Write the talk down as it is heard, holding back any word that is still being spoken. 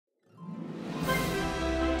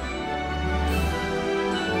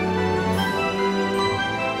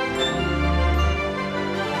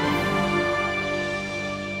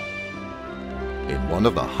one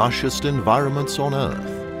of the harshest environments on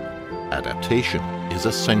Earth, adaptation is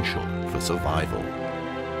essential for survival.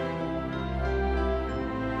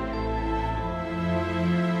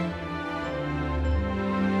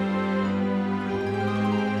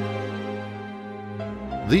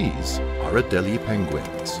 These are Adelie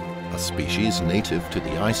penguins, a species native to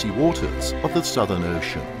the icy waters of the Southern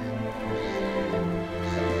Ocean.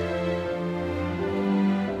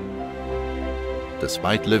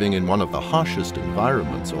 Despite living in one of the harshest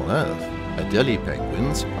environments on Earth, Adelie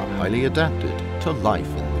penguins are highly adapted to life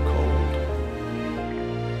in the cold.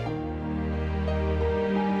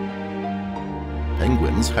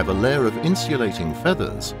 Penguins have a layer of insulating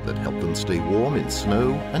feathers that help them stay warm in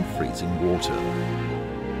snow and freezing water.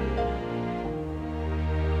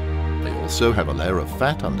 They also have a layer of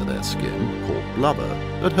fat under their skin called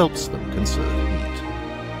blubber that helps them conserve heat.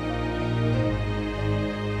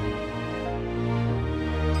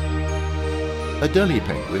 Adelie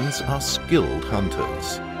penguins are skilled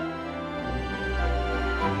hunters,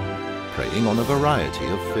 preying on a variety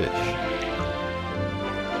of fish.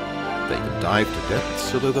 They can dive to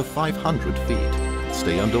depths of over 500 feet and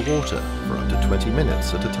stay underwater for up to 20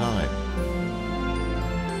 minutes at a time.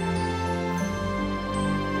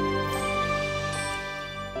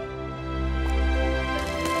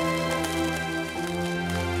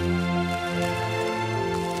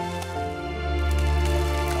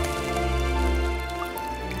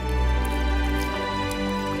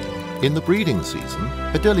 In the breeding season,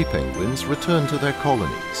 Adelie penguins return to their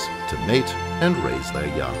colonies to mate and raise their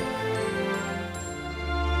young.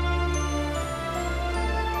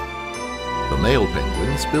 The male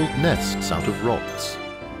penguins build nests out of rocks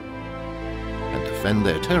and defend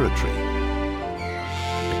their territory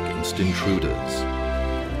against intruders.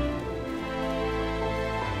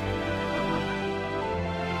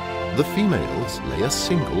 The females lay a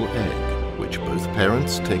single egg, which both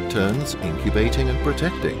parents take turns incubating and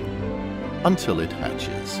protecting until it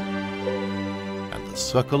hatches, and the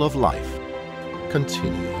circle of life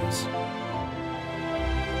continues.